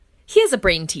Here's a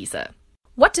brain teaser.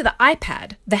 What do the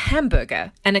iPad, the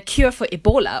hamburger, and a cure for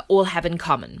Ebola all have in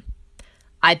common?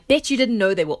 I bet you didn't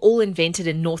know they were all invented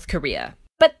in North Korea.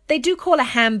 But they do call a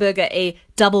hamburger a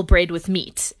double bread with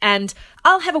meat, and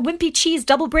I'll have a wimpy cheese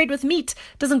double bread with meat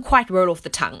doesn't quite roll off the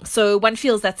tongue, so one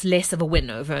feels that's less of a win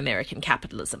over American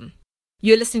capitalism.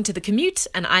 You're listening to The Commute,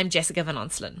 and I'm Jessica Van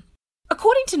Onselen.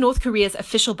 According to North Korea's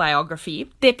official biography,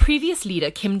 their previous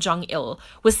leader, Kim Jong-il,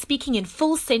 was speaking in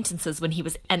full sentences when he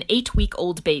was an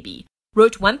 8-week-old baby,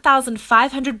 wrote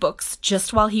 1,500 books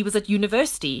just while he was at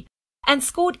university, and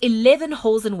scored 11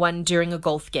 holes-in-one during a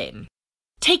golf game.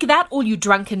 Take that, all you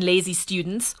drunken, lazy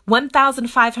students.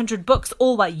 1,500 books,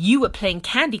 all while you were playing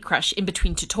Candy Crush in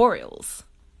between tutorials.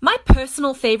 My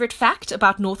personal favourite fact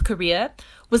about North Korea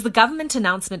was the government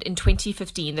announcement in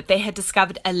 2015 that they had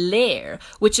discovered a lair,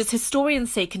 which, as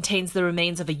historians say, contains the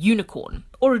remains of a unicorn,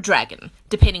 or a dragon,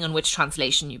 depending on which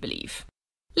translation you believe.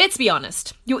 Let's be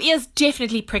honest, your ears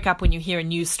definitely prick up when you hear a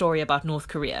news story about North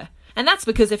Korea. And that's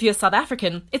because if you're South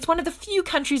African, it's one of the few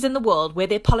countries in the world where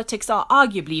their politics are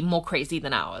arguably more crazy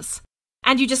than ours.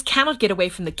 And you just cannot get away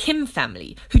from the Kim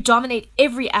family, who dominate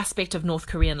every aspect of North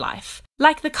Korean life.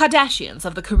 Like the Kardashians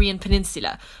of the Korean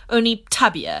peninsula, only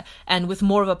tubbier and with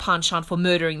more of a penchant for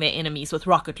murdering their enemies with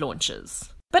rocket launchers.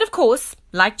 But of course,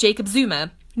 like Jacob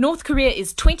Zuma, North Korea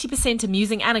is 20%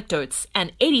 amusing anecdotes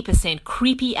and 80%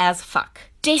 creepy as fuck.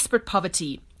 Desperate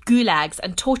poverty, gulags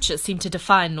and torture seem to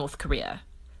define North Korea.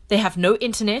 They have no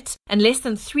internet, and less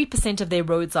than 3% of their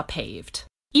roads are paved.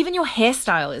 Even your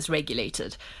hairstyle is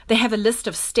regulated. They have a list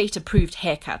of state-approved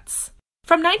haircuts.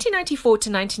 From 1994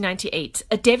 to 1998,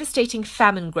 a devastating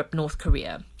famine gripped North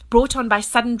Korea, brought on by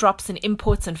sudden drops in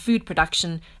imports and food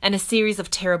production and a series of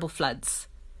terrible floods.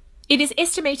 It is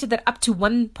estimated that up to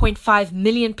 1.5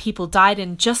 million people died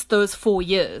in just those 4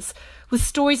 years, with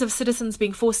stories of citizens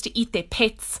being forced to eat their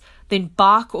pets, then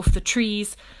bark off the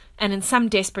trees, and in some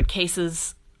desperate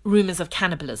cases, rumours of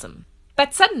cannibalism.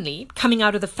 But suddenly, coming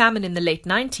out of the famine in the late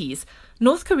 90s,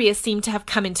 North Korea seemed to have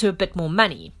come into a bit more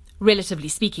money, relatively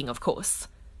speaking, of course.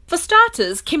 For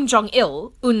starters, Kim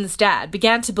Jong-il, Eun's dad,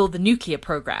 began to build the nuclear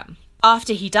program.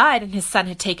 After he died and his son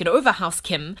had taken over House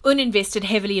Kim, Eun invested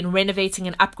heavily in renovating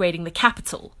and upgrading the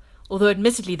capital, although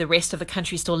admittedly the rest of the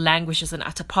country still languishes in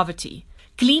utter poverty.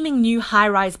 Gleaming new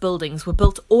high-rise buildings were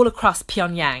built all across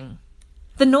Pyongyang.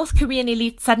 The North Korean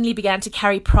elite suddenly began to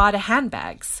carry Prada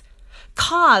handbags.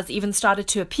 Cars even started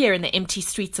to appear in the empty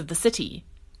streets of the city.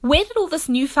 Where did all this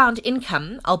newfound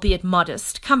income, albeit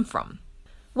modest, come from?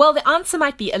 Well, the answer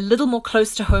might be a little more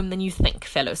close to home than you think,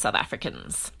 fellow South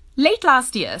Africans. Late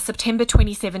last year, September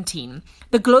 2017,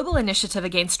 the Global Initiative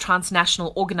Against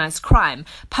Transnational Organized Crime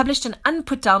published an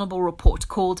unputdownable report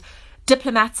called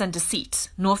Diplomats and Deceit,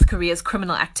 North Korea's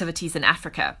Criminal Activities in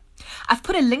Africa. I've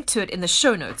put a link to it in the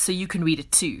show notes so you can read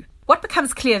it too. What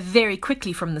becomes clear very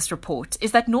quickly from this report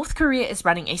is that North Korea is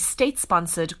running a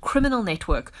state-sponsored criminal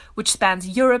network which spans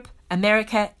Europe,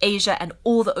 America, Asia, and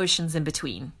all the oceans in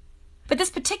between. But this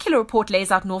particular report lays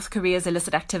out North Korea's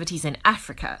illicit activities in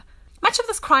Africa. Much of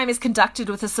this crime is conducted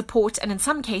with the support and in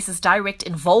some cases direct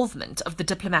involvement of the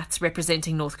diplomats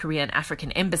representing North Korean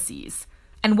African embassies.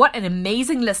 And what an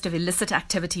amazing list of illicit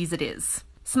activities it is.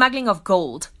 Smuggling of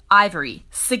gold, ivory,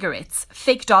 cigarettes,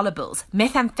 fake dollar bills,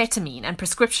 methamphetamine and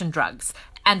prescription drugs,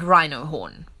 and rhino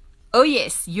horn. Oh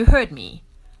yes, you heard me.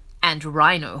 And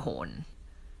rhino horn.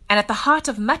 And at the heart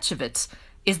of much of it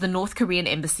is the North Korean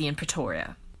embassy in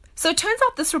Pretoria. So it turns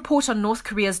out this report on North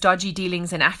Korea's dodgy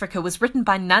dealings in Africa was written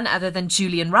by none other than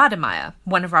Julian Rademeyer,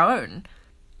 one of our own.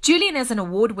 Julian is an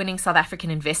award-winning South African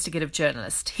investigative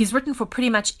journalist. He's written for pretty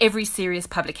much every serious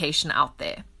publication out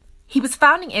there. He was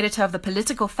founding editor of the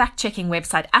political fact-checking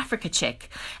website Africa Check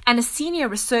and a senior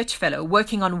research fellow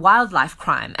working on wildlife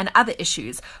crime and other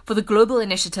issues for the Global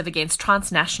Initiative Against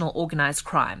Transnational Organized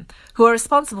Crime, who are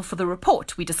responsible for the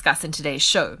report we discuss in today's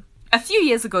show. A few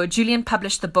years ago, Julian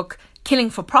published the book Killing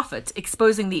for Profit,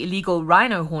 Exposing the Illegal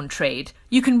Rhino Horn Trade.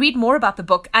 You can read more about the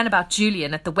book and about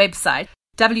Julian at the website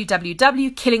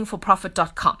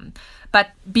www.killingforprofit.com.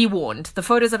 But be warned, the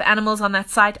photos of animals on that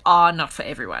site are not for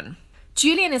everyone.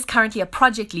 Julian is currently a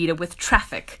project leader with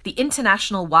Traffic, the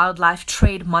International Wildlife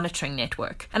Trade Monitoring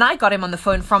Network, and I got him on the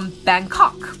phone from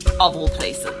Bangkok, of all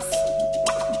places.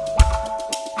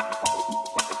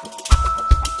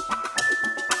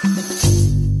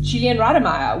 Julian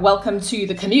Rademeyer, welcome to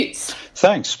The Commute.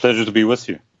 Thanks, pleasure to be with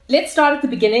you. Let's start at the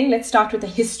beginning. Let's start with the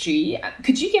history.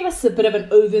 Could you give us a bit of an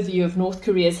overview of North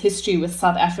Korea's history with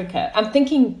South Africa? I'm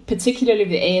thinking particularly of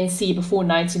the ANC before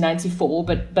 1994,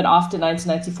 but after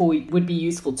 1994 would be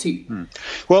useful too.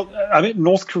 Well, I mean,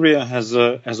 North Korea has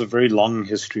a very long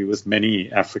history with many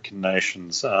African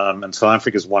nations, and South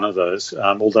Africa is one of those.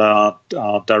 Although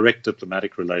our direct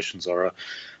diplomatic relations are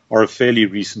a fairly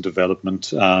recent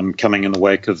development, coming in the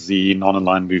wake of the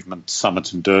Non-Aligned Movement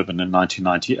Summit in Durban in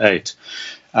 1998.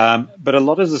 But a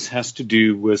lot of this has to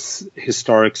do with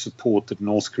historic support that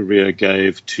North Korea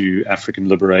gave to African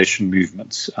liberation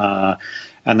movements,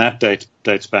 and that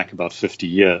dates back about 50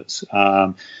 years.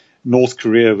 North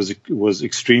Korea was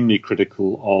extremely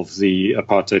critical of the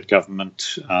apartheid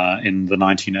government in the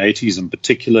 1980s. In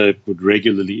particular, it would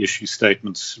regularly issue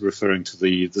statements referring to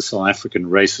the South African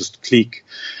racist clique.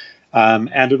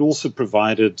 And it also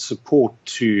provided support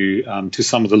to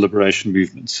some of the liberation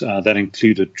movements. That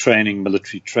included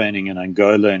military training in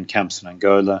Angola, in camps in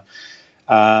Angola.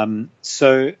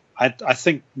 So I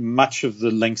think much of the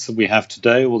links that we have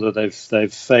today, although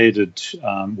they've faded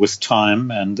with time,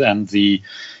 and the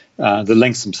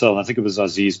links themselves. I think it was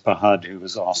Aziz Pahad who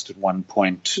was asked at one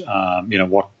point,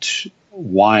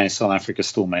 why South Africa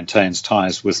still maintains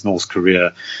ties with North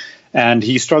Korea. And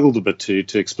he struggled a bit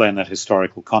to explain that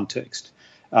historical context.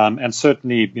 And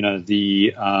certainly,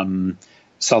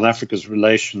 South Africa's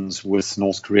relations with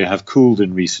North Korea have cooled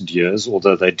in recent years,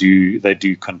 although they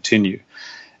do continue.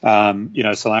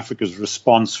 South Africa's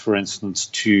response, for instance,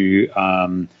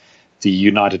 to the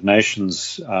United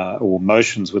Nations or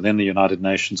motions within the United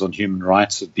Nations on human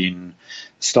rights have been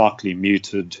starkly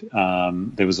muted.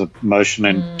 There was a motion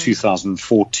in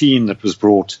 2014 that was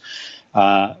brought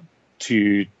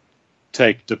to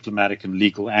take diplomatic and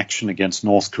legal action against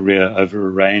North Korea over a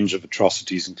range of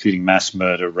atrocities, including mass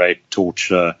murder, rape,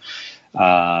 torture,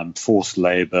 forced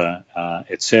labor,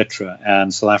 etc.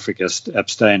 And South Africa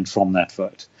abstained from that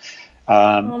vote.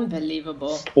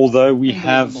 Unbelievable. Although we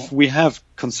have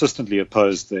consistently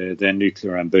opposed their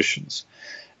nuclear ambitions.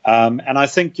 And I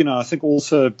think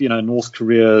also, North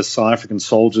Korea, South African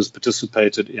soldiers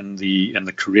participated in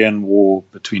the Korean War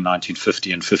between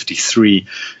 1950 and 53.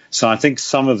 So I think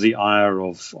some of the ire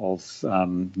of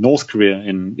North Korea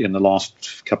in the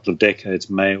last couple of decades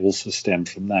may also stem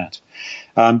from that.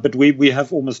 But we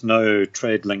have almost no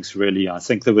trade links, really. I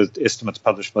think there were estimates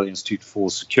published by the Institute for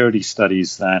Security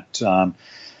Studies that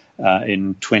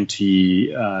in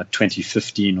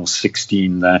 2015 or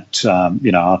 16 that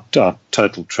our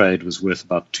total trade was worth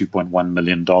about $2.1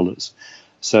 million.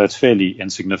 So it's fairly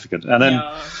insignificant. And then,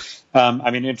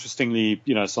 interestingly,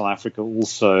 South Africa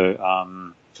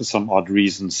also, for some odd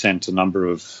reason, sent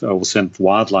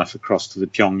wildlife across to the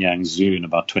Pyongyang Zoo in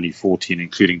about 2014,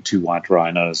 including 2 white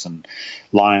rhinos and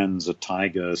lions, a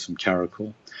tiger, some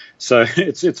caracal. So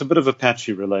it's a bit of a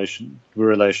patchy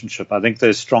relationship. I think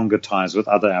there's stronger ties with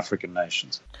other African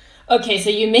nations. Okay, so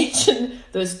you mentioned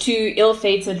those 2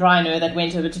 ill-fated rhino that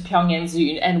went over to Pyongyang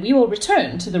Zoo, and we will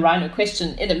return to the rhino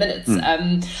question in a minute.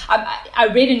 I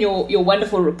read in your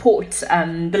wonderful report,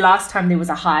 the last time there was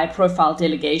a high-profile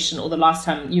delegation, or the last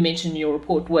time you mentioned in your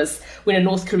report, was when a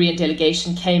North Korean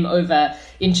delegation came over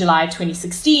in July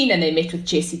 2016, and they met with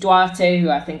Jesse Duarte, who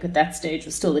I think at that stage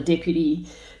was still the Deputy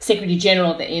Secretary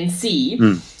General of the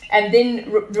ANC. And then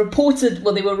there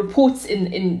were reports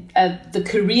in the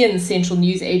Korean Central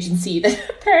News Agency that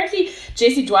apparently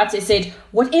Jesse Duarte said,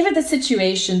 whatever the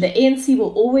situation, the ANC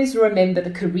will always remember the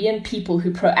Korean people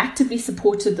who proactively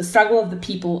supported the struggle of the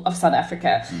people of South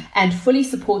Africa and fully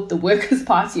support the Workers'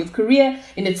 Party of Korea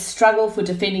in its struggle for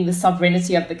defending the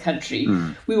sovereignty of the country.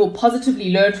 We will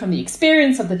positively learn from the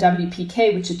experience of the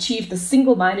WPK, which achieved the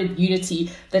single-minded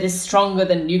unity that is stronger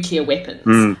than nuclear weapons.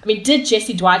 I mean, did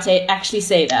Jesse Duarte actually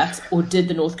say that? Or did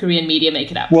the North Korean media make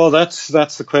it up? Well, that's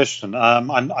the question.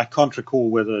 I can't recall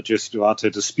whether Jesse Duarte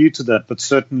disputed that, but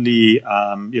certainly,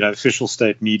 official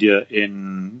state media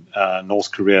in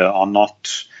North Korea are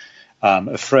not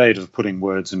afraid of putting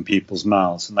words in people's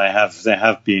mouths, and there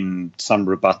have been some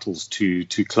rebuttals to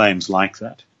claims like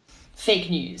that. Fake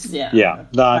news,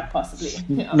 possibly.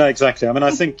 No, exactly. I mean, I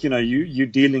think you're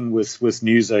dealing with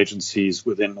news agencies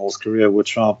within North Korea,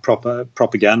 which are proper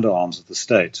propaganda arms of the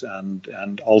state,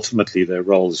 and ultimately their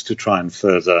role is to try and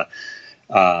further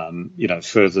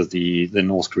the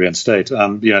North Korean state.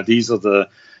 These are the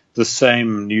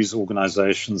same news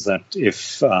organizations that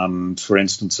if, for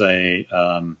instance,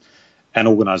 an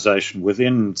organization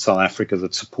within South Africa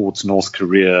that supports North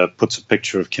Korea puts a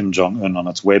picture of Kim Jong-un on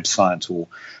its website or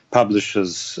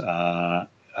publishes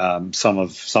some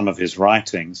of his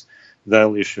writings,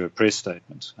 they'll issue a press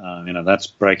statement. That's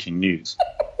breaking news.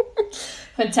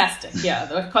 Fantastic. Yeah,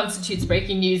 that constitutes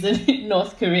breaking news in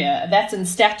North Korea. That's in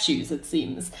statues, it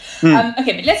seems.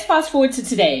 Okay, but let's fast forward to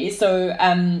today. So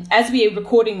as we are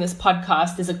recording this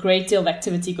podcast, there's a great deal of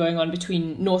activity going on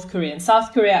between North Korea and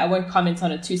South Korea. I won't comment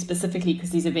on it too specifically because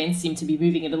these events seem to be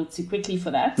moving a little too quickly for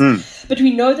that. But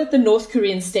we know that the North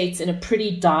Korean state's in a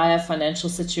pretty dire financial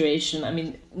situation. I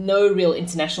mean, no real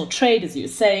international trade, as you were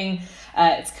saying.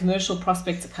 Its commercial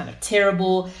prospects are kind of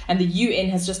terrible, and the UN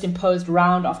has just imposed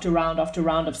round after round after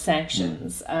round of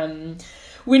sanctions.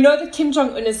 We know that Kim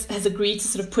Jong-un has agreed to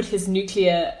sort of put his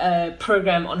nuclear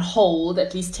program on hold,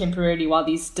 at least temporarily, while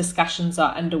these discussions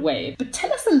are underway. But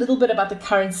tell us a little bit about the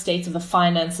current state of the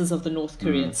finances of the North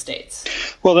Korean state.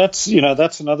 Well, that's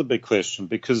another big question,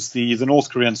 because the North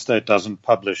Korean state doesn't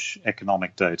publish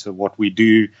economic data. What we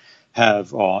do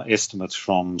have are estimates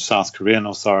from South Korean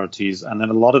authorities, and then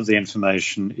a lot of the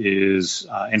information is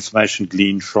information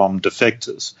gleaned from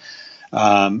defectors.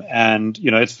 And,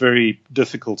 it's very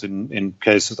difficult in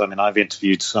cases. I mean, I've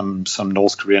interviewed some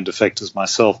North Korean defectors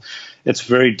myself. It's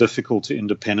very difficult to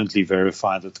independently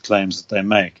verify the claims that they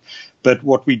make. But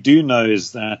what we do know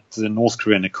is that the North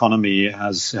Korean economy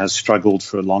has struggled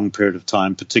for a long period of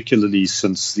time, particularly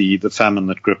since the famine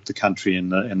that gripped the country in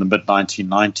the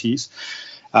mid-1990s.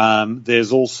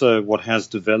 There's also what has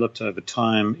developed over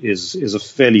time is a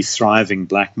fairly thriving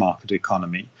black market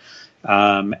economy.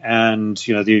 And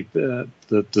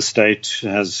the state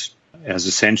has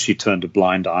essentially turned a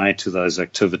blind eye to those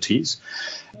activities.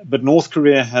 But North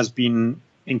Korea has been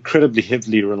incredibly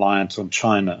heavily reliant on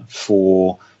China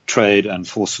for trade and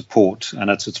for support, and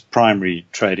it's its primary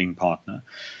trading partner.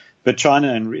 But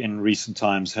China in recent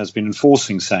times has been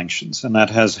enforcing sanctions, and that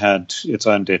has had its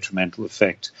own detrimental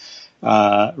effect.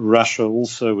 Russia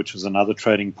also, which is another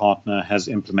trading partner, has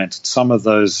implemented some of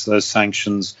those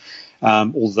sanctions,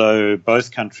 although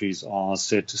both countries are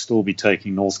said to still be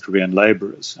taking North Korean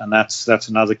laborers. And that's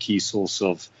another key source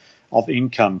of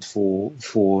income for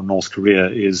North Korea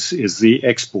is the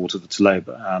export of its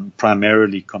labor,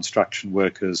 primarily construction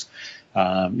workers.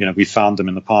 We found them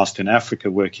in the past in Africa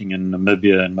working in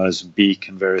Namibia and Mozambique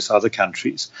and various other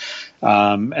countries.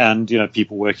 And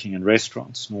people working in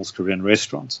restaurants, North Korean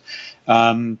restaurants.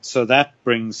 So that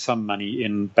brings some money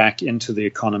back into the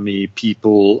economy.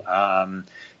 People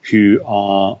who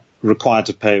are required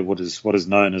to pay what is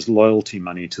known as loyalty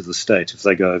money to the state if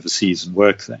they go overseas and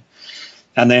work there.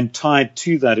 And then tied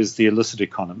to that is the illicit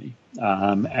economy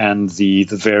and the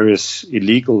various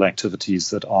illegal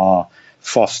activities that are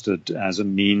fostered as a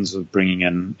means of bringing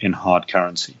in hard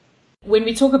currency. When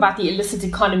we talk about the illicit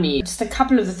economy, just a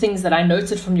couple of the things that I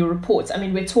noted from your reports. I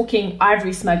mean, we're talking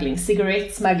ivory smuggling,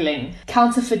 cigarette smuggling,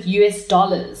 counterfeit US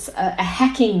dollars, a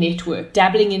hacking network,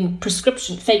 dabbling in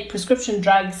fake prescription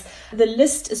drugs. The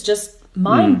list is just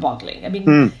mind-boggling. I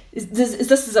mean,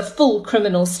 this is a full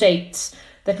criminal state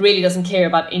that really doesn't care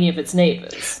about any of its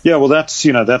neighbors. Yeah, well, that's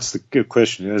the good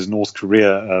question. Is North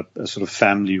Korea a sort of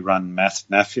family-run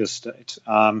mafia state?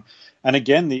 And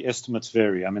again, the estimates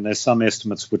vary. I mean, there's some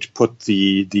estimates which put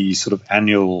the sort of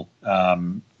annual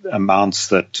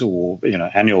amounts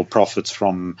annual profits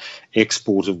from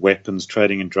export of weapons,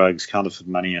 trading in drugs, counterfeit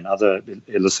money, and other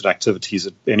illicit activities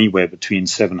at anywhere between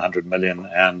 700 million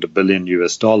and $1 billion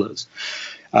US.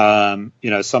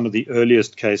 Some of the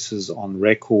earliest cases on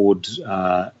record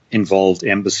involved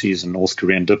embassies and North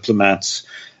Korean diplomats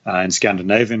in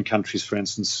Scandinavian countries, for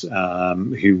instance,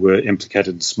 who were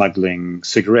implicated in smuggling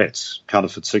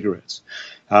counterfeit cigarettes,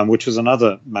 which is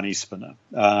another money spinner.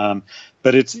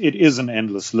 But it is an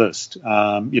endless list.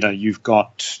 You've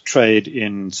got trade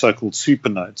in so-called super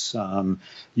notes,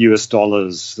 US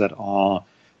dollars that are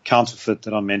counterfeit,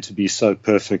 that are meant to be so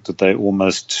perfect that they're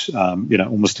almost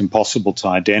impossible to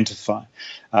identify.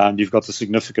 You've got the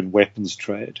significant weapons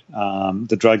trade,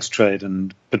 the drugs trade,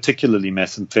 and particularly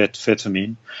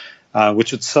methamphetamine,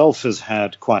 which itself has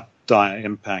had quite dire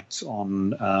impacts on,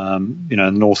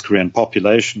 the North Korean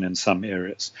population in some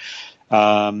areas.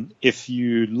 If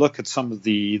you look at some of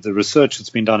the research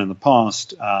that's been done in the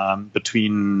past,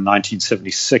 between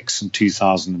 1976 and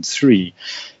 2003,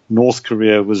 North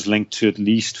Korea was linked to at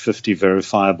least 50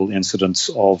 verifiable incidents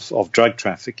of drug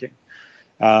trafficking.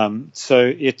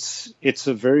 So it's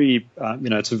a very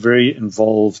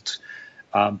involved,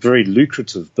 very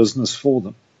lucrative business for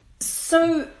them.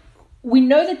 So We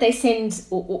know that they send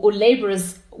or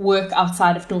laborers work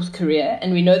outside of North Korea,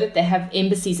 and we know that they have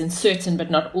embassies in certain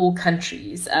but not all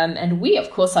countries. And we,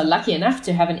 of course, are lucky enough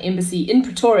to have an embassy in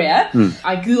Pretoria.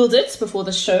 I Googled it before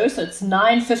the show, so it's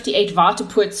 958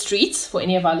 Waterpoort Street for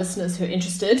any of our listeners who are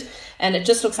interested. And it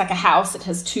just looks like a house. It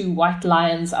has 2 white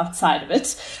lions outside of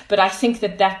it. But I think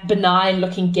that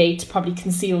benign-looking gate probably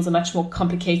conceals a much more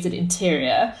complicated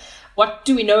interior. What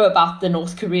do we know about the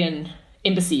North Korean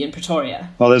embassy in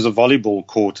Pretoria? Well, there's a volleyball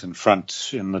court in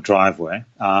front in the driveway.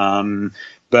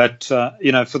 But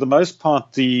for the most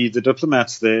part, the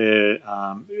diplomats there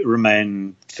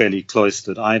remain fairly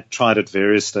cloistered. I tried at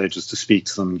various stages to speak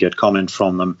to them, get comment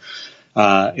from them.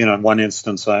 In one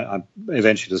instance, I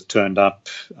eventually just turned up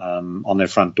on their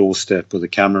front doorstep with a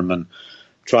cameraman,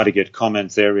 try to get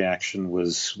comment. Their reaction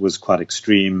was quite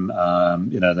extreme.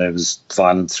 There was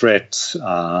violent threats.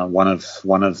 One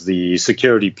of the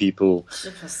security people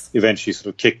eventually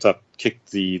sort of kicked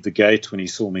the gate when he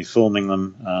saw me filming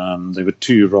them. There were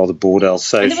 2 rather bored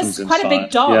Alsatians inside. And there was quite a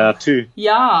big dog. Yeah, 2.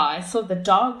 Yeah, I saw the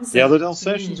dogs. Yeah, the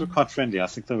Alsatians were quite friendly. I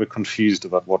think they were confused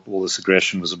about what all this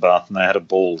aggression was about, and they had a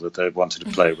ball that they wanted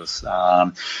to play with.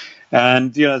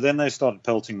 And, then they started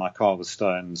pelting my car with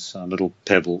stones, little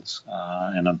pebbles,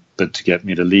 in a bid to get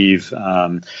me to leave.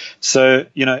 I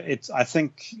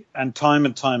think, and time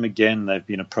again, they've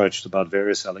been approached about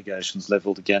various allegations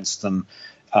leveled against them.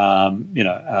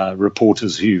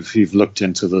 Reporters who've looked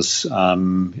into this,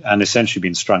 and essentially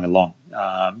been strung along.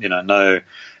 No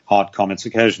hard comments,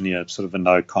 occasionally a sort of a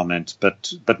no comment,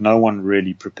 but no one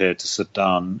really prepared to sit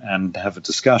down and have a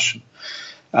discussion.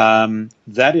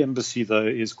 That embassy, though,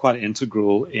 is quite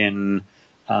integral in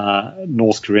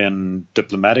North Korean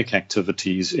diplomatic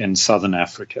activities in southern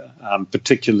Africa,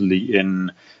 particularly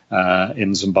in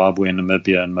Zimbabwe,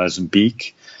 Namibia, and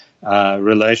Mozambique.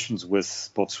 Relations with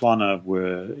Botswana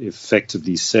were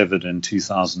effectively severed in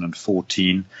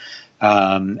 2014.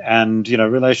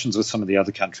 Relations with some of the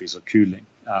other countries are cooling.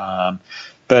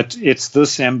 But it's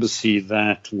this embassy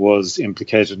that was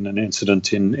implicated in an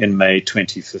incident in May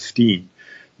 2015.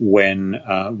 When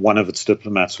one of its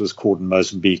diplomats was caught in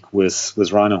Mozambique with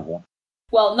rhino horn.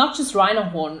 Well, not just rhino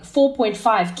horn,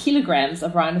 4.5 kilograms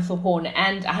of rhino horn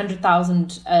and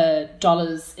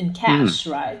 $100,000 in cash,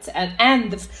 right?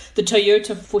 And the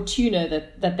Toyota Fortuner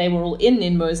that they were all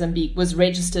in Mozambique was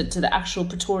registered to the actual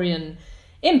Praetorian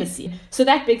embassy. So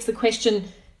that begs the question,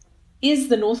 is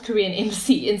the North Korean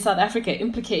embassy in South Africa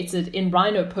implicated in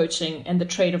rhino poaching and the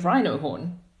trade of rhino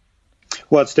horn?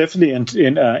 Well, it's definitely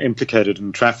implicated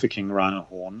in trafficking rhino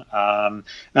horn. And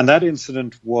that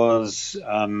incident was,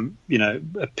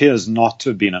 appears not to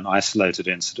have been an isolated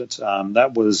incident.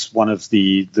 That was one of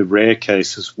the rare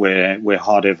cases where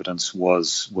hard evidence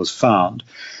was found.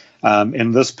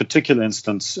 In this particular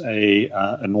instance, a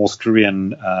North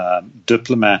Korean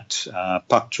diplomat,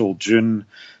 Pak Chol-jun,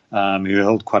 who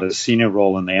held quite a senior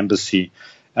role in the embassy,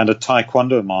 and a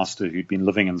taekwondo master who'd been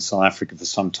living in South Africa for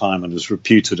some time and was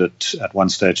reputed at one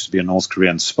stage to be a North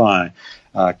Korean spy,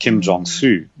 Kim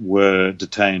Jong-soo, were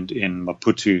detained in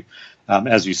Maputo.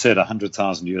 As you said,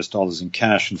 $100,000 in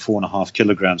cash and 4.5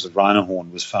 kilograms of rhino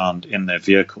horn was found in their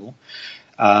vehicle.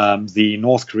 The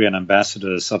North Korean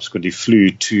ambassador subsequently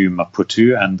flew to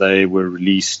Maputo and they were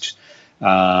released.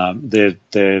 There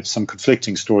are some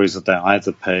conflicting stories that they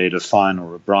either paid a fine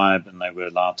or a bribe and they were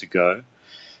allowed to go.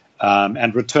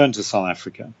 And returned to South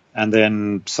Africa. And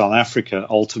then South Africa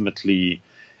ultimately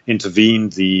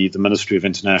intervened. The Ministry of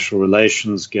International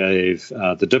Relations gave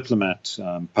the diplomat,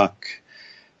 Pak,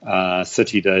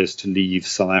 30 days to leave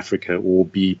South Africa or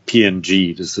be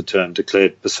PNG'd, is the term,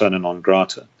 declared persona non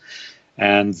grata.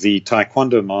 And the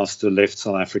taekwondo master left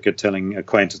South Africa telling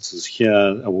acquaintances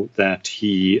here that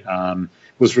he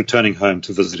was returning home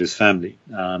to visit his family.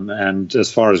 And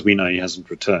as far as we know, he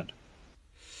hasn't returned.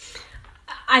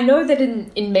 I know that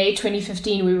in May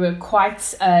 2015, we were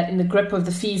quite in the grip of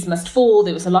the fees must fall.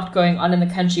 There was a lot going on in the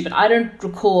country, but I don't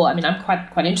recall, I'm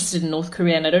quite interested in North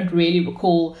Korea, and I don't really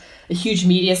recall a huge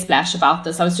media splash about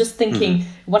this. I was just thinking,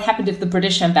 what happened if the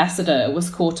British ambassador was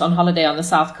caught on holiday on the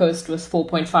south coast with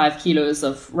 4.5 kilos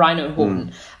of rhino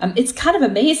horn? It's kind of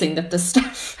amazing that this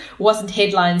stuff wasn't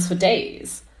headlines for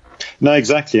days. No,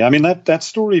 exactly. I mean, that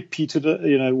story petered,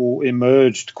 or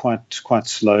emerged quite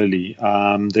slowly.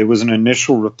 There was an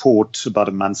initial report about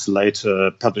a month later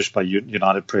published by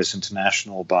United Press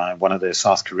International by one of their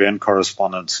South Korean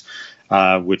correspondents,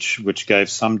 which gave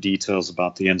some details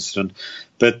about the incident.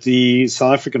 But the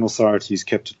South African authorities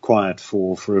kept it quiet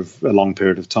for a long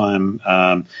period of time.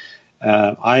 I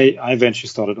eventually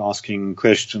started asking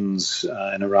questions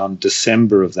in around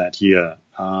December of that year.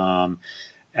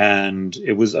 And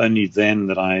it was only then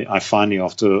that I finally,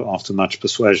 after much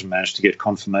persuasion, managed to get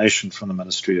confirmation from the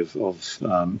Ministry of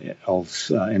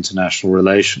International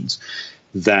Relations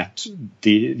that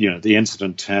the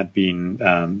incident had been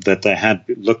that they had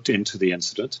looked into the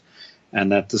incident,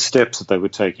 and that the steps that they were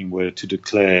taking were to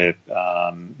declare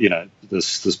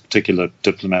this particular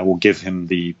diplomat, will give him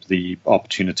the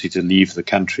opportunity to leave the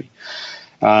country.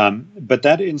 But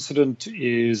that incident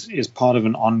is part of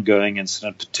an ongoing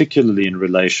incident, particularly in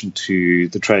relation to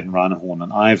the trade in rhino horn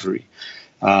and ivory.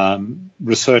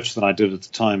 Research that I did at the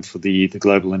time for the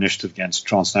Global Initiative Against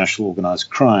Transnational Organized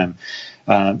Crime,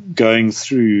 going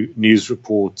through news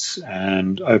reports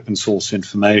and open source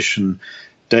information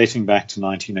dating back to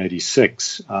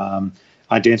 1986,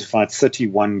 identified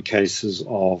 31 cases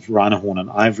of rhino horn and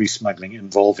ivory smuggling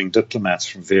involving diplomats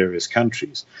from various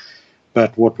countries.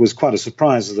 But what was quite a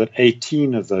surprise is that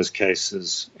 18 of those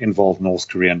cases involved North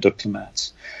Korean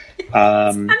diplomats.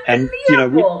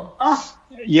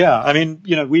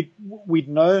 We'd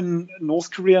known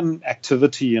North Korean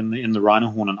activity in the rhino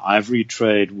horn and ivory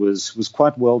trade was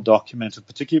quite well documented,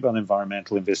 particularly by the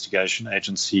Environmental Investigation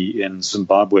Agency in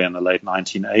Zimbabwe in the late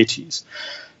 1980s.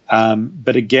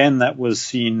 But again, that was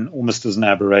seen almost as an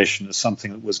aberration, as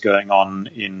something that was going on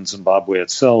in Zimbabwe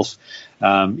itself.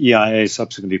 EIA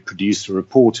subsequently produced a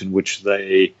report in which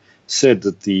they said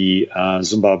that the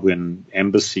Zimbabwean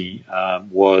embassy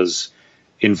was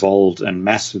involved and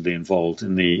massively involved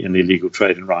in the illegal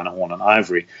trade in rhino horn and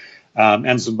ivory.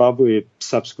 And Zimbabwe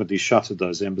subsequently shuttered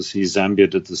those embassies. Zambia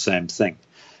did the same thing.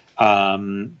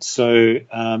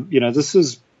 This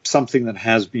is something that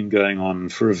has been going on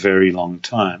for a very long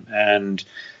time, and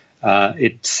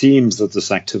it seems that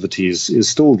this activity is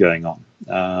still going on.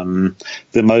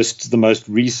 The most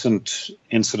recent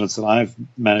incidents that I've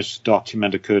managed to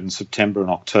document occurred in September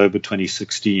and October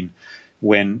 2016,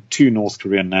 when two North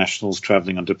Korean nationals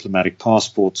traveling on diplomatic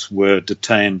passports were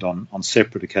detained on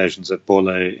separate occasions at Bole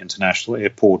International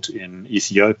Airport in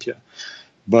Ethiopia.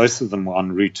 Both of them were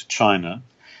en route to China.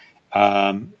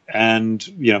 One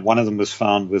of them was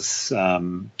found with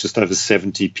just over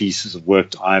 70 pieces of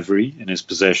worked ivory in his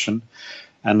possession.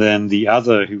 And then the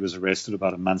other, who was arrested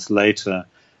about a month later,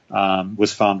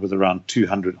 was found with around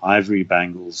 200 ivory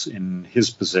bangles in his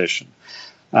possession.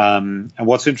 And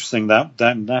what's interesting,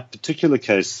 that particular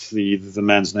case, the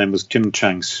man's name was Kim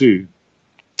Chang-soo,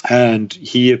 and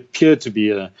he appeared to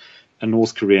be a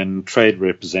North Korean trade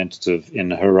representative in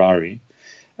Harare.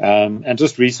 And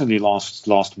just recently,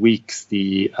 last week,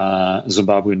 the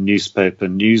Zimbabwean newspaper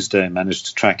Newsday managed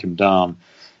to track him down.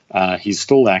 He's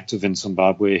still active in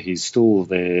Zimbabwe. He's still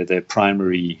their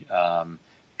primary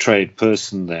trade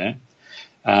person there.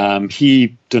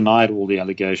 He denied all the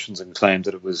allegations and claimed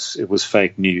that it was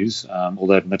fake news,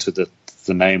 although admitted that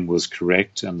the name was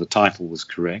correct and the title was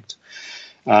correct.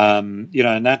 But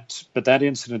that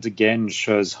incident again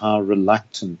shows how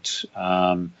reluctant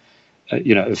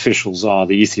officials are.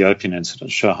 The Ethiopian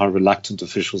incident show how reluctant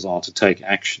officials are to take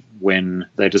action when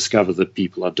they discover that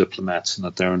people are diplomats and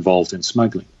that they're involved in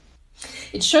smuggling.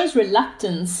 It shows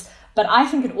reluctance, but I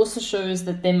think it also shows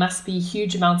that there must be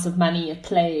huge amounts of money at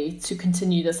play to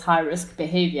continue this high-risk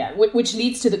behavior, which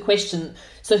leads to the question,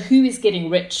 so who is getting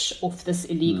rich off this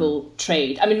illegal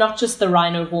trade? I mean, not just the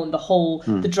rhino horn,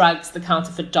 the drugs, the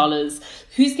counterfeit dollars.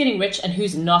 Who's getting rich and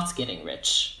who's not getting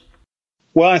rich?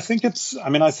 Well, I think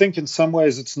in some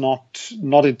ways it's not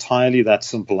entirely that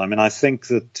simple. I mean, I think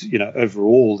that,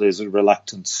 overall there's a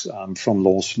reluctance from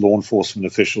law enforcement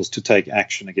officials to take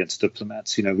action against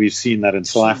diplomats. We've seen that in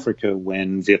South Africa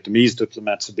when Vietnamese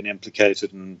diplomats have been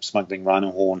implicated in smuggling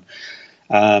rhino horn.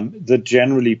 The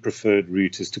generally preferred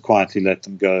route is to quietly let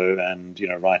them go and,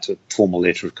 write a formal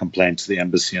letter of complaint to the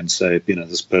embassy and say,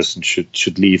 this person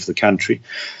should leave the country.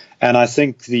 And I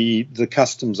think the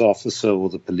customs officer or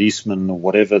the policeman or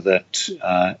whatever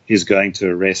that is going to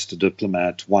arrest a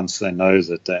diplomat once they know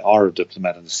that they are a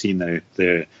diplomat and have seen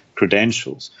their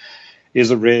credentials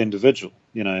is a rare individual.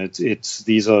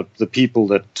 These are the people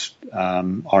that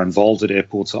are involved at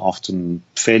airports are often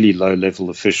fairly low-level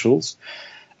officials,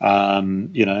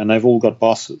 and they've all got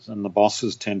bosses, and the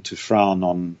bosses tend to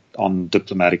frown on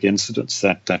diplomatic incidents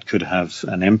that could have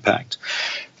an impact.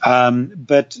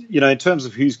 But in terms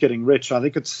of who's getting rich, I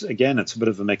think it's a bit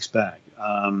of a mixed bag.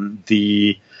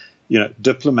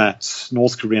 Diplomats,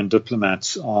 North Korean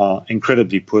diplomats, are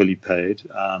incredibly poorly paid.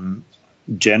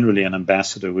 Generally, an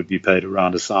ambassador would be paid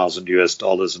around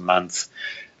 $1,000 a month.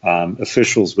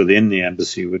 Officials within the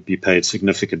embassy would be paid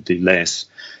significantly less.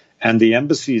 And the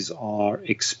embassies are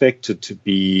expected to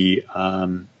be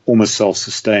almost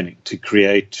self-sustaining, to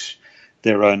create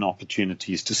their own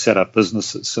opportunities to set up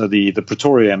businesses. So the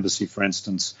Pretoria embassy, for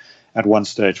instance, at one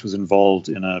stage was involved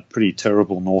in a pretty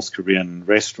terrible North Korean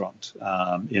restaurant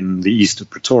in the east of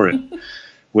Pretoria,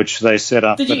 which they set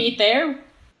up. Did you eat there?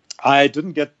 I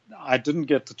didn't get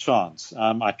the chance.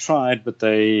 I tried, but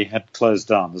they had closed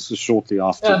down. This was shortly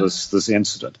after this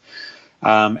incident.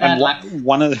 And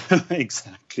one of the,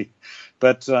 exactly.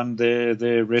 But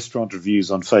their restaurant reviews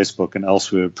on Facebook and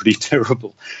elsewhere are pretty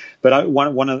terrible. But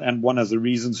one of the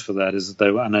reasons for that is that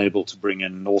they were unable to bring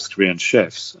in North Korean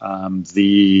chefs.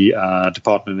 The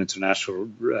Department of International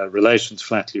Relations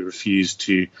flatly refused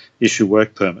to issue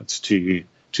work permits to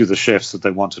the chefs that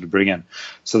they wanted to bring in.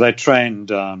 So they trained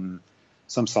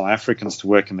some South Africans to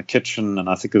work in the kitchen, and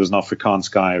I think there was an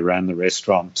Afrikaans guy who ran the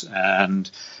restaurant.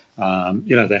 And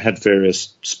they had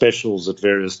various specials at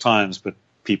various times, but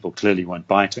people clearly weren't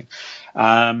biting.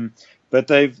 But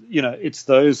it's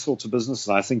those sorts of businesses.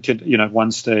 I think, at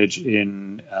one stage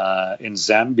in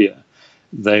Zambia,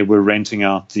 they were renting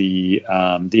out the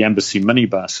embassy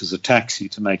minibus as a taxi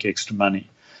to make extra money.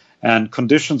 And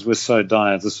conditions were so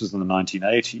dire, this was in the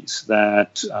 1980s,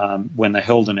 that when they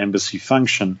held an embassy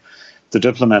function, the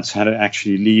diplomats had to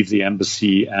actually leave the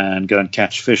embassy and go and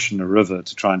catch fish in the river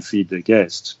to try and feed their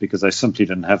guests because they simply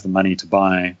didn't have the money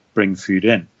to bring food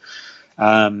in.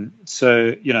 And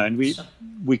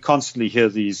we constantly hear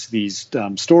these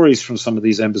stories from some of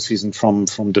these embassies and from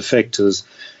defectors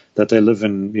that they live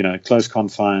in, close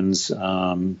confines.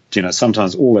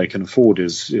 Sometimes all they can afford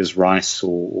is rice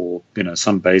or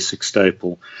some basic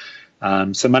staple.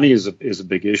 So money is a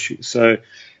big issue. So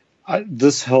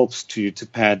this helps to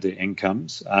pad their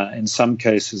incomes. In some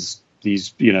cases,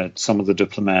 some of the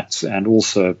diplomats and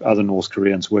also other North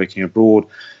Koreans working abroad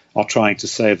are trying to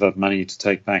save up money to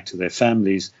take back to their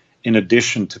families, in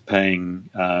addition to paying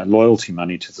loyalty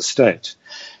money to the state.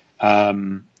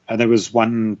 And there was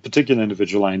one particular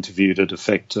individual I interviewed, a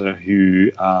defector,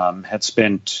 who had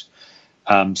spent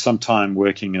some time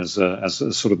working as a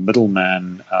sort of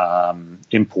middleman,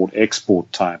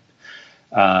 import-export type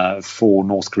for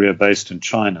North Korea based in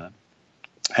China.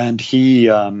 And he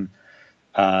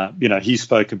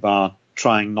spoke about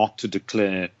trying not to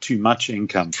declare too much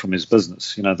income from his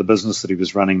business. The business that he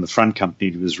was running, the front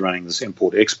company he was running, this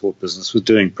import-export business, was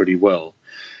doing pretty well.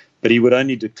 But he would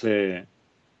only declare,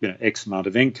 X amount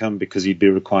of income because he'd be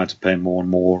required to pay more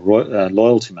and more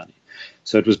loyalty money.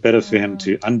 So it was better for him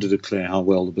to under-declare how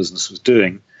well the business was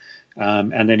doing,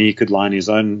 and then he could line his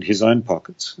own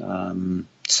pockets.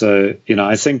 So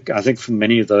I think for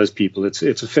many of those people, it's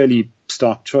a fairly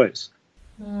stark choice.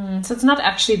 So it's not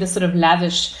actually the sort of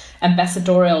lavish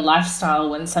ambassadorial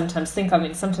lifestyle one sometimes think. I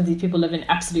mean, sometimes these people live in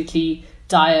absolutely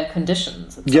dire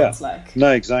conditions, it sounds like.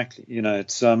 No, exactly.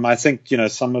 It's I think,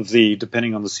 some of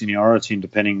depending on the seniority and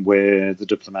depending where the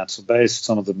diplomats are based,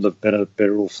 some of them live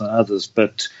better off than others.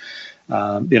 But,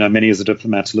 many of the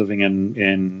diplomats living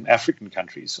in African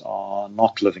countries are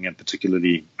not living in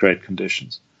particularly great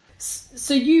conditions.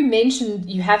 So you mentioned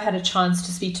you have had a chance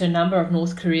to speak to a number of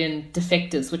North Korean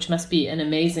defectors, which must be an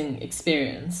amazing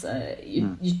experience.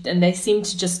 And they seem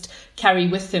to just carry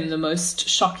with them the most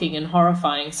shocking and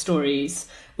horrifying stories,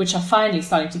 which are finally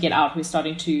starting to get out. We're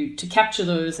starting to capture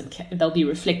those, and they'll be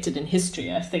reflected in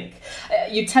history, I think.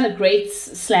 You tell a great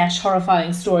 /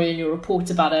 horrifying story in your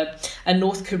report about a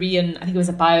North Korean, I think it was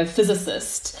a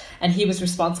biophysicist, and he was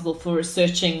responsible for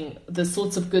researching the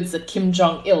sorts of goods that Kim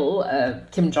Jong-il,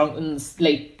 Kim Jong-un's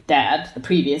late dad, the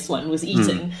previous one, was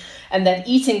eating. And that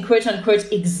eating, quote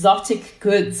unquote, exotic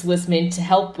goods was meant to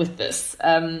help with this.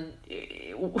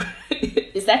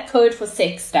 Is that code for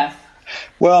sex stuff?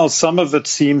 Well, some of it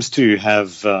seems to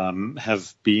have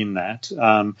been that.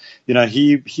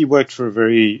 He worked for a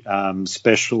very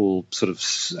special sort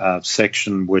of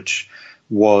section which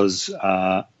was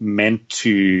meant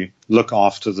to look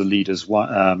after the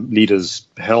leader's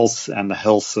health and the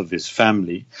health of his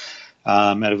family.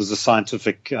 And it was a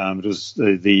scientific, it was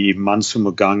the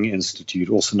Mansumugang Institute,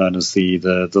 also known as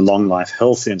the Long Life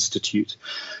Health Institute.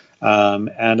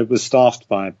 And it was staffed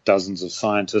by dozens of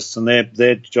scientists, and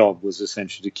their job was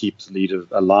essentially to keep the leader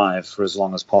alive for as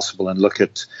long as possible and look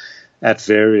at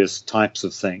various types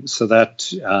of things. So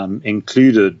that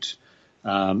included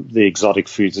the exotic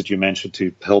foods that you mentioned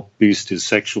to help boost his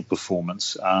sexual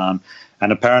performance.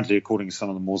 And apparently, according to some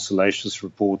of the more salacious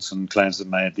reports and claims that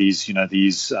made, these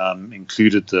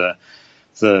included the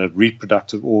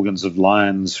reproductive organs of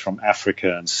lions from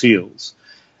Africa and seals.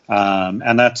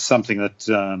 And that's something that,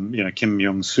 Kim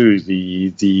Myung-soo,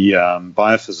 the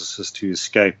biophysicist who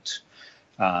escaped,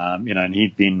 and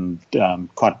he'd been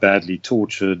quite badly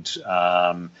tortured.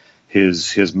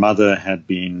 His mother had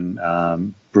been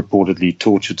reportedly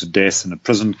tortured to death in a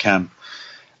prison camp.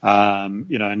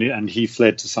 and he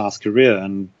fled to South Korea,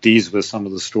 and these were some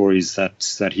of the stories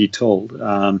that he told.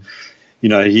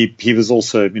 He was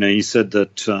also, he said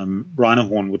that rhino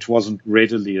which wasn't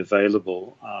readily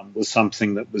available, was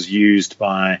something that was used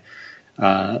by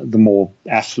the more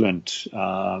affluent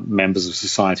members of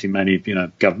society, many,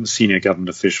 senior government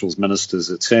officials,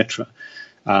 ministers, etc.,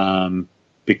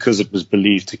 because it was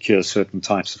believed to cure certain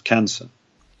types of cancer.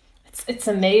 It's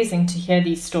amazing to hear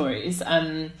these stories.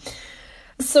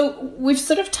 So we've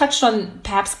sort of touched on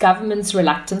perhaps government's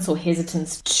reluctance or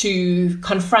hesitance to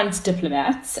confront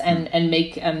diplomats and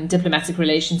make diplomatic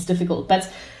relations difficult.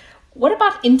 But what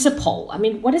about Interpol? I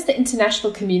mean, what is the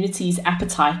international community's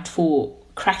appetite for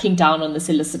cracking down on this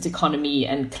illicit economy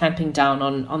and clamping down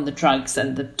on the drugs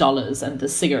and the dollars and the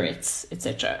cigarettes,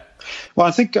 etc.? Well,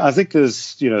 I think there's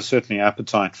certainly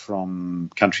appetite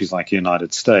from countries like the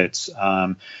United States.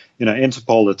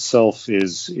 Interpol itself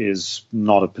is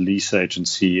not a police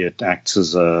agency. It acts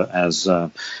as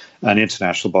an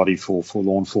international body for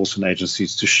law enforcement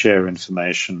agencies to share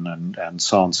information and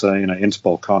so on. So,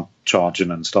 Interpol can't charge in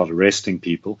and start arresting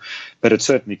people, but it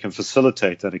certainly can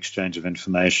facilitate that exchange of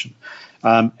information.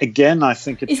 Again, I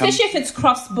think especially if it's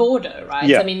cross-border, right?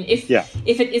 Yeah, I mean, if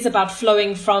it is about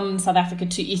flowing from South Africa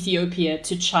to Ethiopia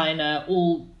to China,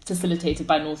 all facilitated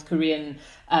by North Korean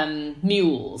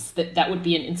mules, that would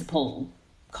be an Interpol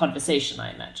conversation,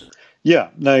 I imagine. Yeah,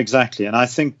 no, exactly. And I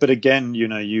think, but again,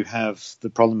 you have the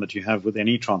problem that you have with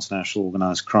any transnational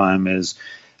organized crime is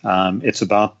it's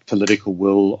about political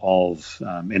will of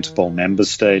Interpol member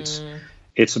states.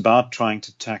 It's about trying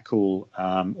to tackle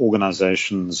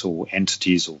organizations or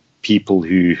entities or people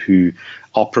who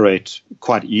operate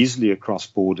quite easily across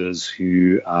borders,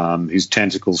 whose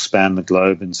tentacles span the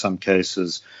globe in some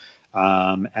cases,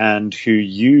 and who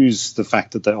use the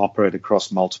fact that they operate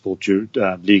across multiple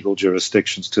legal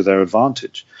jurisdictions to their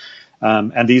advantage.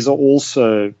 And these are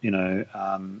also,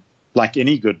 like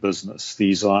any good business,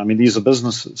 these are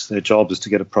businesses. Their job is to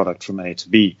get a product from A to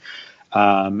B.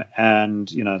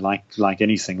 And, like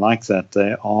anything like that,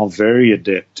 they are very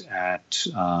adept at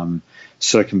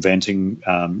circumventing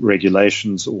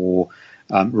regulations or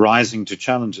rising to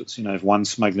challenges. If one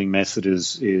smuggling method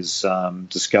is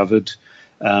discovered,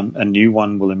 a new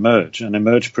one will emerge and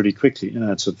emerge pretty quickly.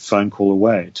 It's a phone call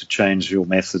away to change your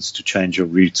methods, to change your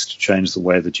routes, to change the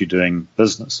way that you're doing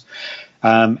business.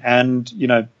 And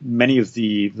many of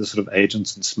the sort of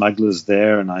agents and smugglers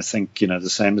there, and I think, the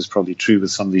same is probably true with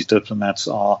some of these diplomats,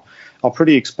 are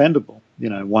pretty expendable.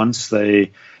 Once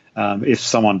they, if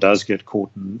someone does get caught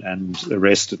and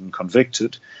arrested and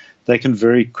convicted, they can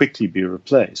very quickly be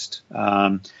replaced.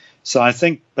 So I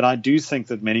do think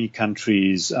that many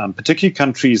countries, particularly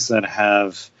countries that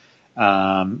have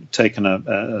taken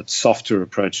a softer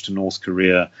approach to North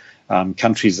Korea,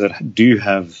 countries that do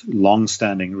have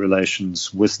long-standing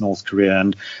relations with North Korea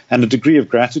and a degree of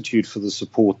gratitude for the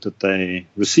support that they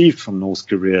received from North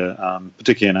Korea,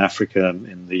 particularly in Africa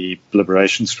in the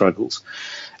liberation struggles,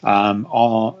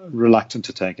 are reluctant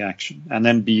to take action. And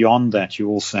then beyond that, you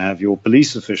also have your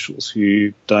police officials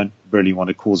who don't really want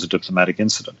to cause a diplomatic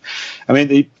incident. I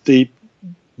mean,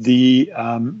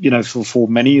 for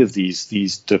many of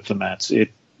these diplomats,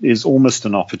 it is almost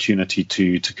an opportunity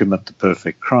to commit the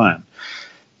perfect crime.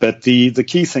 But the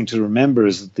key thing to remember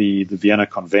is that the Vienna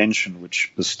Convention,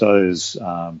 which bestows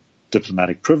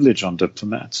diplomatic privilege on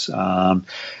diplomats,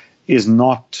 is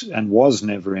not and was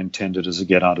never intended as a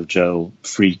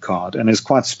get-out-of-jail-free card, and is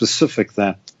quite specific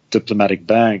that diplomatic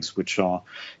bags, which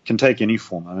can take any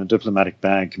form. I mean, a diplomatic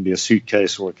bag can be a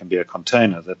suitcase or it can be a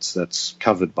container that's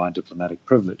covered by diplomatic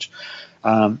privilege.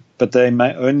 But they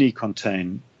may only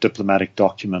contain diplomatic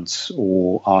documents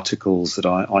or articles that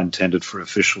are intended for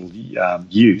official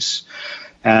use.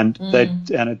 And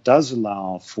it does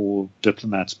allow for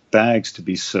diplomats' bags to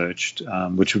be searched,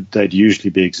 which they'd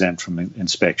usually be exempt from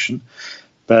inspection.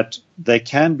 But they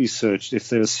can be searched if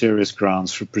there are serious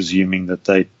grounds for presuming that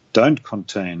they don't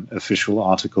contain official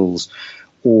articles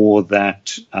or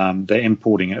that they're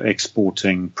importing or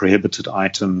exporting prohibited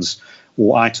items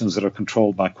or items that are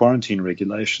controlled by quarantine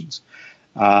regulations.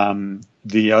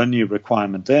 The only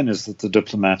requirement then is that the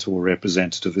diplomat or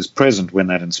representative is present when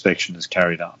that inspection is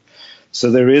carried out. So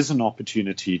there is an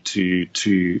opportunity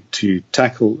to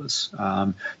tackle this.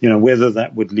 Whether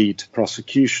that would lead to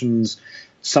prosecutions.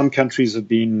 Some countries have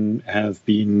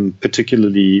been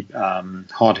particularly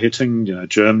hard hitting.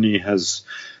 Germany has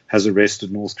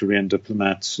arrested North Korean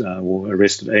diplomats or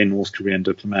arrested a North Korean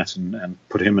diplomat and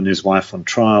put him and his wife on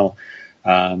trial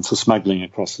for smuggling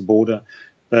across the border.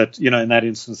 But, in that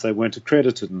instance, they weren't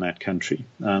accredited in that country.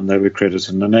 They were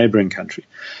accredited in a neighboring country.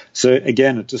 So,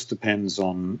 again, it just depends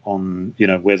on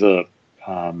whether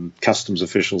customs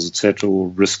officials, etc., will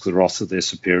risk the wrath of their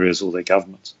superiors or their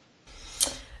governments.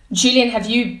 Julian, have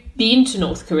you been to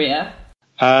North Korea?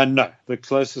 No, the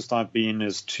closest I've been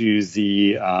is to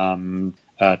the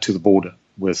border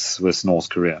with North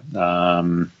Korea.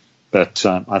 But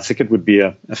I think it would be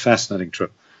a fascinating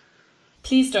trip.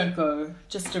 Please don't go.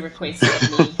 Just a request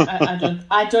from me.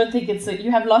 I don't think it's. You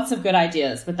have lots of good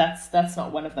ideas, but that's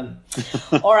not one of them.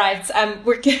 All right.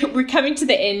 We're coming to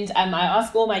the end. I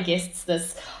ask all my guests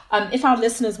this. If our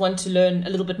listeners want to learn a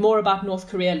little bit more about North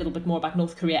Korea, a little bit more about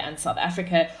North Korea and South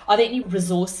Africa, are there any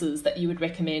resources that you would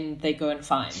recommend they go and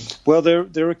find? Well, there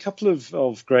are a couple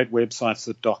of great websites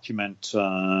that document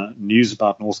news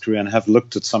about North Korea and have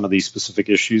looked at some of these specific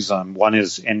issues. One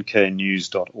is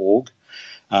nknews.org.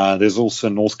 There's also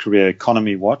North Korea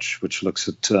Economy Watch, which looks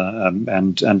at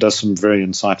and does some very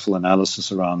insightful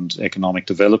analysis around economic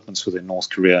developments within North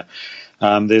Korea.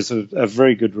 There's a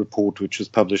very good report which was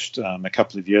published a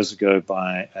couple of years ago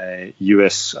by a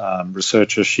US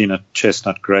researcher, Sheena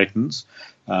Chestnut-Greitens,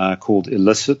 called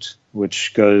Illicit,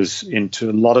 which goes into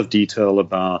a lot of detail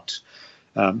about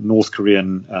North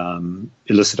Korean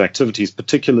illicit activities,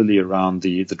 particularly around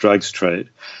the drugs trade.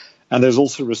 And there's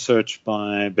also research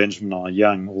by Benjamin R.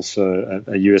 Young, also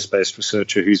a US-based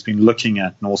researcher who's been looking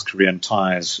at North Korean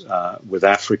ties with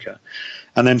Africa.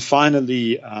 And then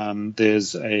finally,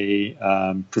 there's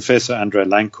a Professor Andrei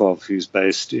Lankov, who's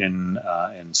based in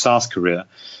South Korea,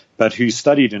 but who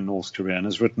studied in North Korea and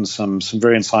has written some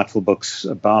very insightful books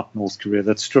about North Korea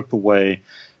that strip away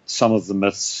some of the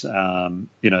myths,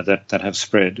 that have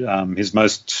spread. His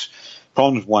most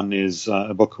prominent one is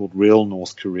a book called Real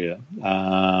North Korea.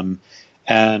 I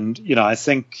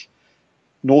think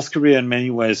North Korea in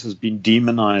many ways has been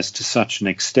demonized to such an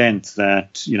extent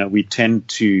that, we tend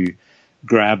to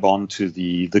grab onto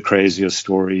the crazier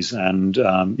stories. And,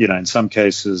 in some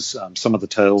cases, some of the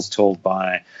tales told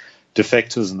by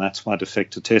defectors, and that's why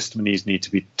defector testimonies need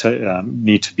to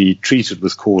be treated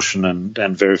with caution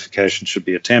and verification should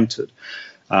be attempted.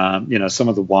 Some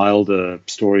of the wilder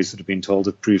stories that have been told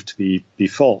have proved to be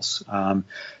false.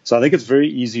 So I think it's very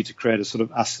easy to create a sort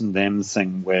of us and them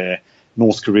thing where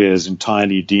North Korea is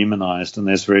entirely demonized and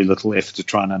there's very little effort to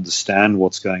try and understand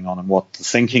what's going on and what the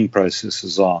thinking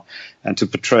processes are, and to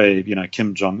portray,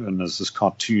 Kim Jong-un as this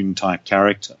cartoon type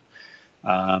character.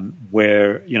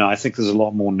 Where, I think there's a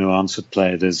lot more nuance at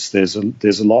play. There's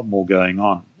a lot more going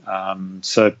on.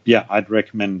 I'd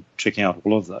recommend checking out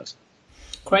all of those.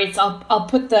 Great. I'll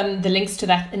put the links to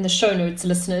that in the show notes,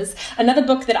 listeners. Another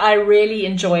book that I really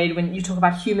enjoyed when you talk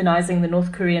about humanizing the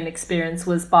North Korean experience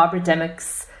was Barbara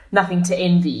Demick's Nothing to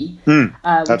Envy.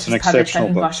 That's an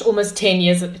exceptional book. Almost 10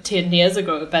 years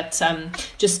ago, but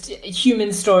just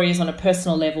human stories on a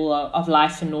personal level of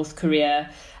life in North Korea,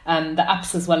 the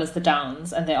ups as well as the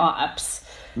downs, and there are ups.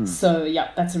 So,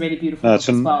 that's a really beautiful book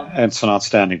as well. It's an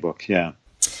outstanding book, yeah.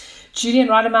 Julian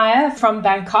Rademeyer from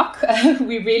Bangkok,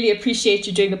 we really appreciate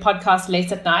you doing the podcast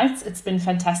late at night. It's been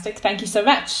fantastic. Thank you so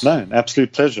much. No,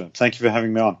 absolute pleasure. Thank you for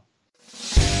having me on.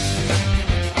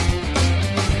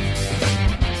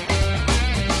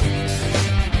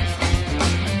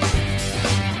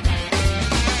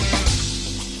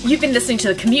 You've been listening to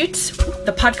The Commute,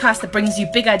 the podcast that brings you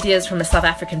big ideas from a South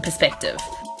African perspective.